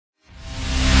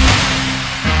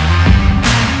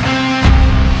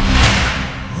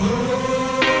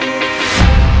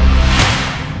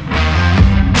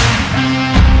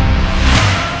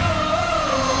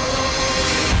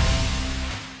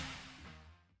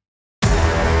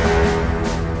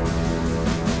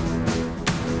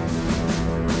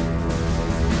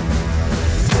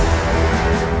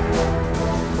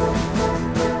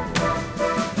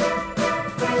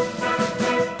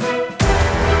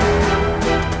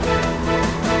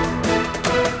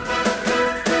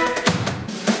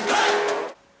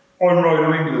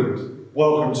England.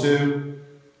 Welcome to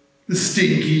the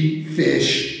Stinky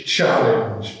Fish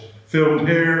Challenge, filmed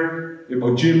here in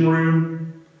my gym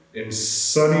room in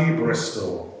sunny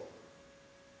Bristol.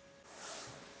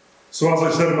 So as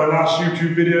I said in my last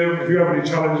YouTube video, if you have any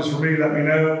challenges for me, let me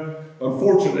know.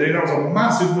 Unfortunately, that was a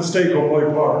massive mistake on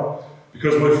my part,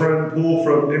 because my friend Paul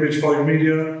from Image 5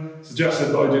 Media suggested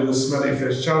that I do the Smelly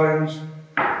Fish Challenge.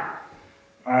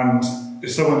 And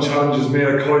if someone challenges me,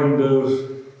 I kind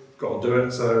of got to do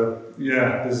it, so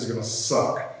yeah, this is going to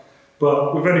suck.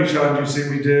 But with any challenge you see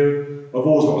me do, I've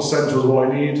always got essentials what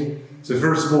I need. So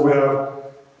first of all, we have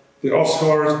the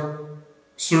Oskar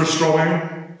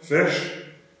Surströmming fish,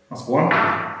 that's one.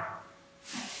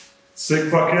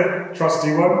 Sick bucket,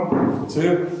 trusty one,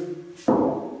 two.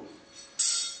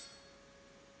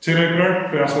 Tin opener,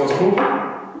 I think that's what it's called.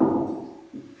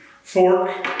 Fork.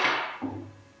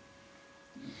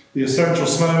 The essential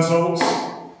smelling salts.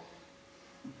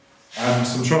 And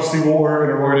some trusty water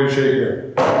in a Rhino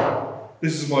shaker.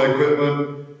 This is my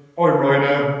equipment. I'm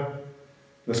Rhino.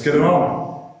 Let's get it on.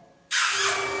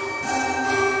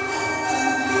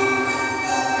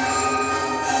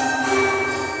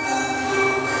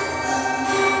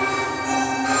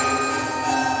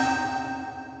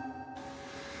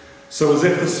 So as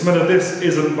if the smell of this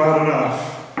isn't bad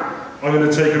enough, I'm going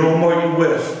to take an almighty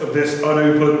whiff of this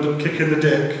unopened kick in the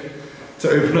dick to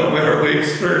open up my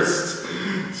airwaves first,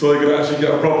 so I can actually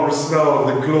get a proper smell of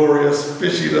the glorious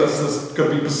fishiness that's going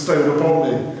to be bestowed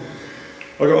upon me.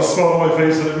 I've got a smile on my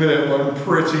face in a minute, but I'm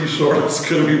pretty sure it's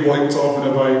going to be wiped off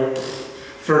in about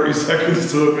 30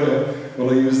 seconds to a minute when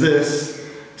I use this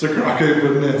to crack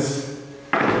open this.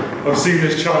 I've seen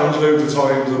this challenge loads of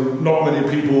times and not many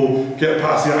people get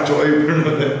past the actual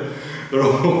opening of it. They're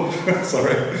all,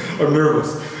 sorry, I'm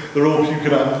nervous. They're all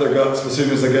puking out their guts as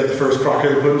soon as they get the first crack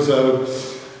open, so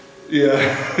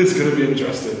yeah, it's going to be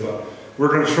interesting, but we're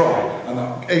going to try. And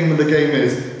the aim of the game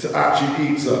is to actually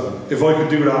eat some. If I could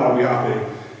do that, I'll be happy.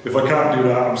 If I can't do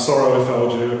that, I'm sorry I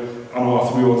failed you, and I'll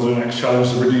have to move on to the next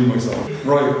challenge to redeem myself.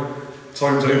 Right,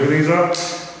 time to open these up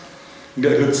and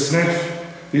get a good sniff.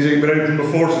 These ain't been opened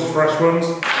before, just fresh ones.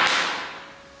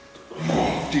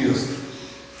 Oh, Jesus.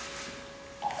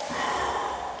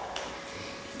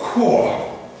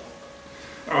 Cool.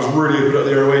 That was really open at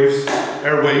the airwaves.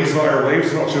 Airways, not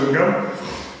airwaves, not chewing gum.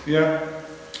 Yeah.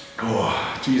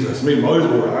 Oh, Jesus, made my eyes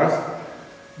water out.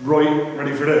 Right,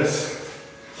 ready for this.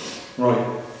 Right.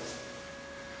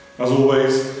 As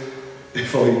always,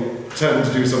 if I tend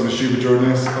to do something stupid during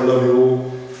this, I love you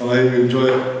all, and I hope you enjoy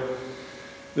it.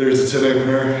 There's the tin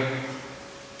opener.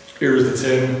 Here's the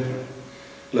tin.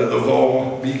 Let the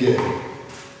vom begin.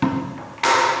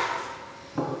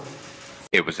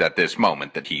 It was at this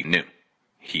moment that he knew.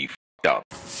 He f***ed up.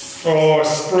 Oh, it's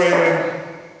spraying.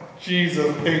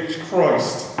 Jesus H.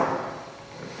 Christ.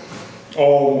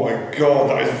 Oh my God,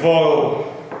 that is vile.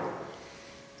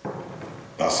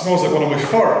 That smells like one of my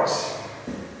farts.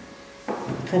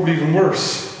 Probably even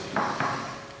worse.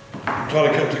 I'm glad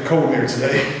I kept it cold here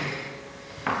today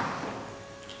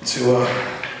to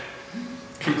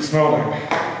keep the smell down.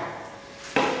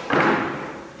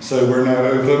 So we're now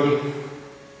open.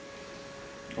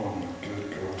 Oh my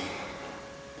good God.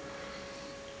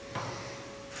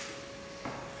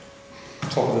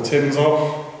 Top of the tin's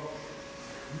off.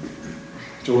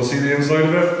 Do you want to see the inside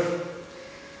of it?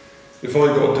 If I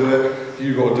got to do it,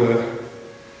 you got to do it.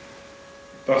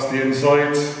 That's the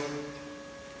inside.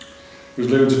 There's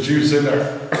loads of juice in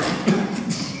there.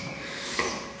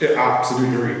 It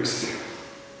absolutely reeks.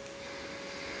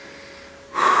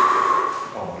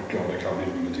 Oh my God, I can't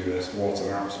believe I'm going to do this. What an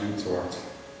absolute twat.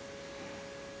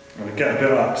 I'm going to get a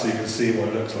bit up so you can see what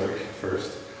it looks like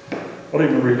first. I don't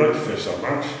even really like fish that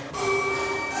much.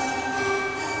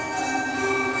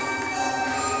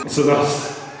 So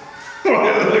that's what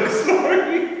it looks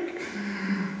like.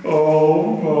 Oh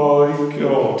my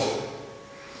God.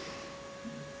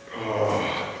 Oh.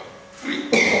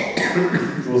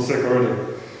 It's all sick already.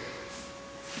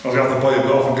 I was going to have to bite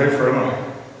it off and go for it, haven't I?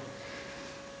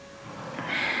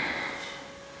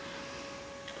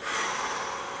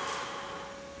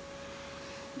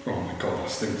 Oh my God, that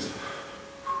stinks.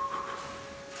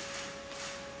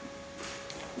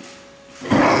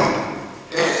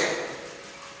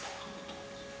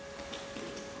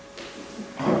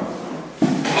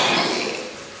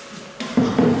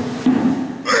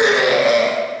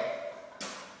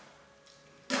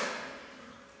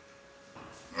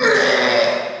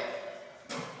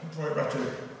 Right back to it.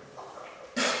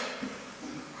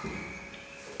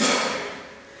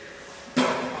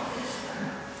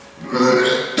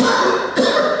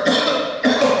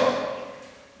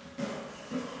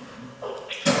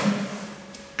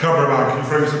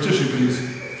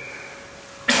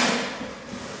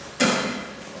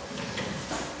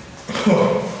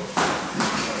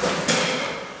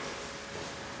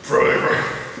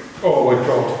 Oh my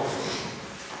god.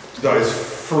 That is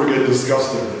friggin'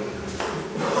 disgusting.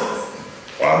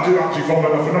 I did actually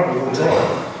vomit nothing up all the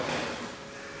time.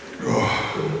 Oh.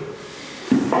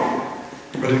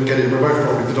 I didn't get it in my mouth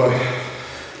properly, did I?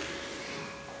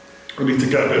 I need to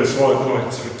get a bit of swallow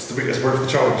tonight to make this worth the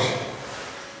challenge.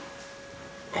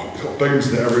 Oh, it's got bones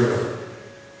in it everywhere.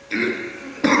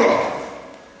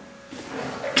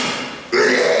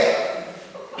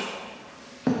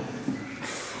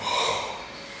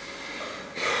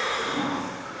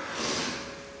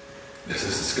 This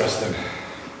is disgusting.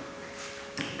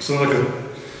 It's like a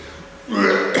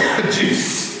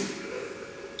juice.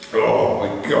 Oh my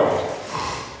god.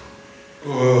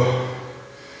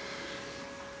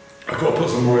 I've got to put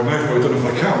some more in my mouth, but I don't know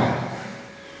if I can.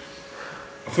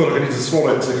 I feel like I need to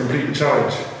swallow it to complete the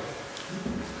challenge.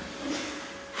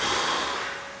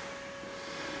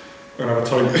 I'm gonna have a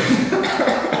tiny,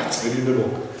 tiny nibble.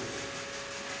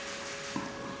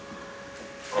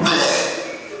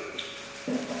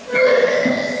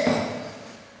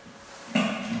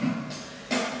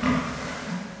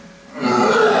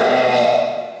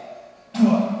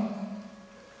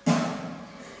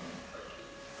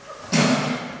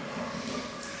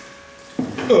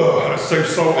 Oh, that's so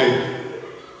salty.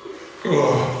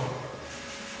 Oh.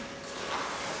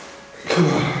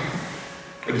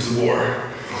 I need some water.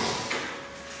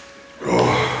 Oh.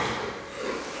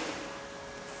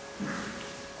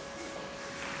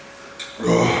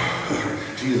 Oh.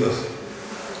 Jesus.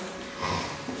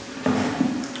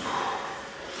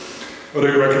 I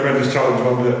don't recommend this challenge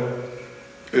one bit.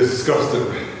 It's disgusting.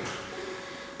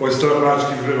 But I still managed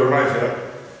to keep it in my mouth yet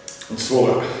and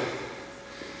swallow it.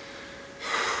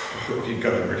 I'll keep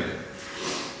going really.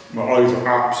 My eyes are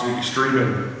absolutely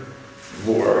streaming with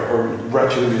water. I'm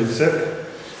wretchedly and sick.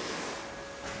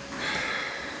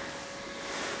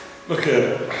 Look at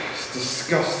it. It's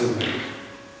disgusting.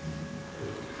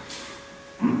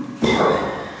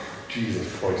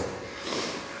 Jesus Christ.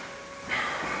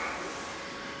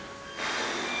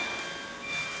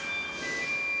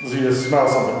 Does he smell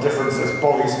something different to this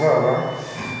body smell, right?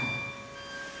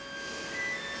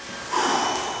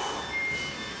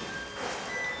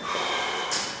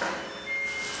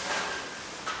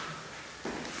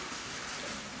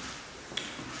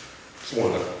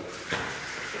 Swallow it.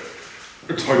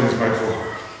 The tiniest mouthful.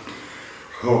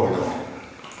 Oh my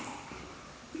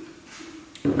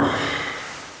god.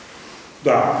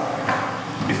 That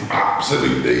is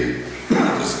absolutely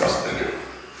disgusting. I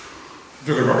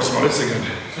feel like I'm going to smell this again.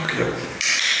 Look at it.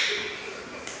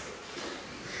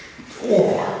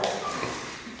 Oh.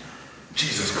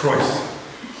 Jesus Christ.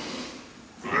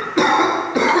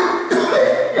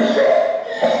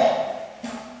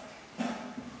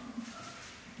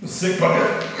 The sick bucket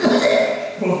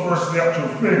goes versus the actual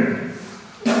thing.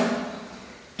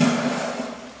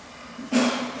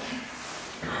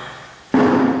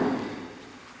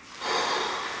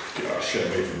 Get that shit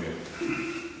away from me.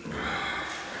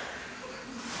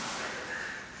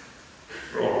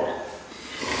 Oh.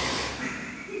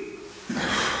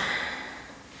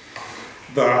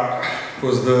 That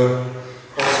was the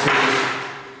Oskar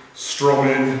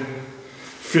Strongman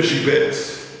fishy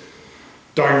bits.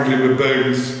 Dangling with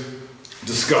bones,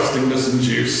 disgustingness and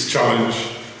juice challenge,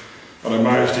 and I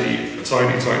managed to eat a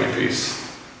tiny, tiny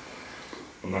piece.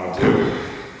 And that'll do.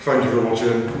 Thank you for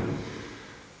watching.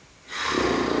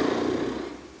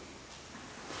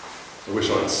 I wish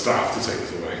I had staff to take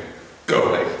this away. Go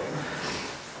away.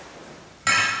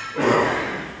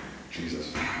 Jesus.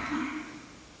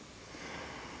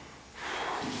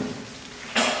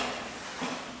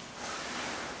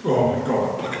 Oh my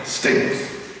god, look, it stinks.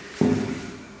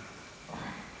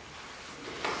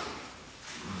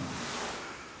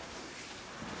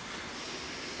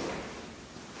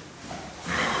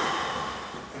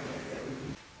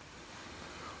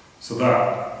 So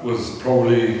that was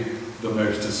probably the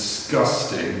most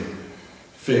disgusting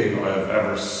thing I have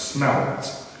ever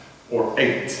smelt or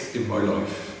ate in my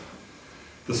life.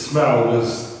 The smell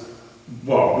was,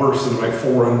 well, worse than about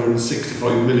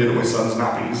 465 million of my son's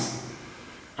nappies.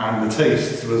 And the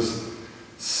taste was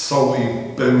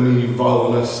salty, bony,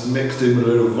 vileness mixed in with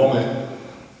a little vomit.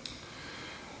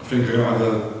 I think I'm going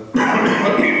to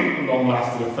have a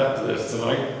long-lasting effect of this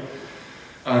tonight.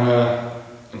 And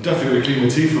I'm definitely going to clean my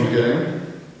teeth when I get in.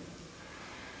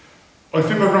 I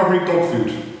think I'd rather eat dog food,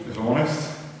 if I'm honest.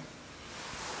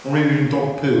 Or maybe even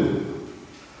dog poo.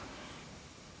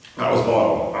 That was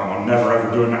vile, and I'm never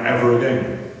ever doing that ever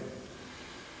again.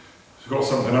 If you've got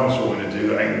something else you want me to do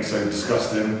that ain't so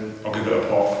disgusting, I'll give it a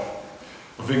pop.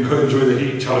 I think I enjoy the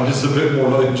heat challenges a bit more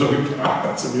than I enjoy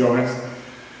that, to be honest.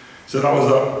 So that was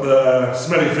the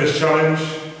smelly fish challenge.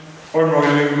 I'm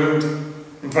Rhino England,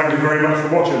 and thank you very much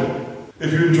for watching.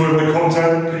 If you enjoy my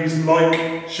content, please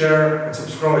like, share and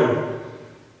subscribe.